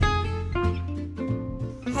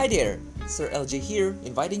Hi there, Sir LJ here,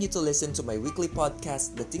 inviting you to listen to my weekly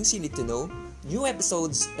podcast, The Things You Need to Know. New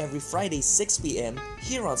episodes every Friday 6 p.m.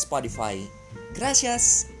 here on Spotify.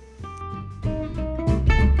 Gracias!